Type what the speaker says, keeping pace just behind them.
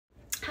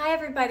Hi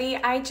everybody,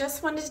 I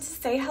just wanted to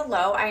say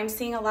hello. I am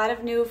seeing a lot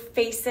of new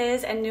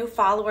faces and new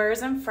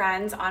followers and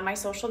friends on my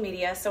social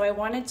media, so I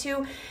wanted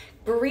to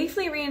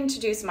briefly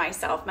reintroduce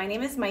myself. My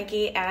name is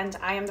Mikey and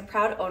I am the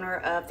proud owner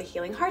of the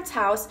Healing Hearts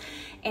House,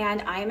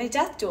 and I am a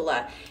death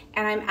doula.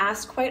 And I'm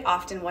asked quite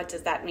often, what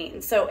does that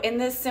mean? So in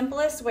the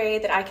simplest way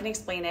that I can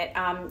explain it,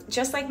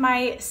 just like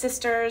my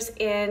sisters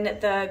in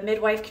the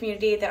midwife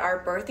community that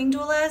are birthing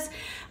doulas,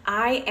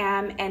 I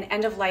am an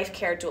end-of-life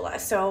care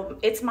doula. So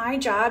it's my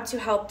job to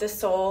help the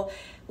soul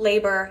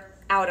labor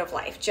out of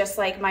life. Just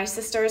like my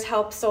sisters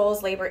help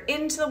souls labor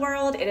into the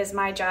world, it is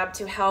my job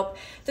to help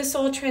the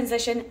soul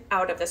transition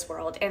out of this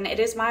world. And it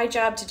is my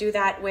job to do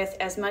that with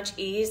as much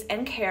ease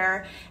and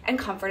care and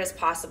comfort as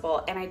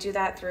possible. And I do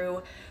that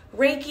through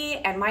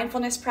Reiki and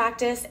mindfulness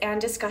practice and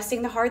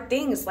discussing the hard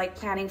things like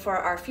planning for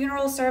our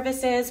funeral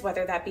services,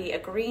 whether that be a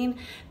green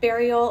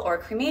burial or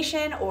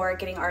cremation, or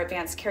getting our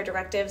advanced care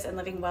directives and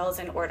living wills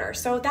in order.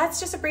 So that's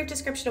just a brief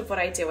description of what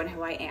I do and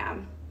who I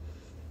am.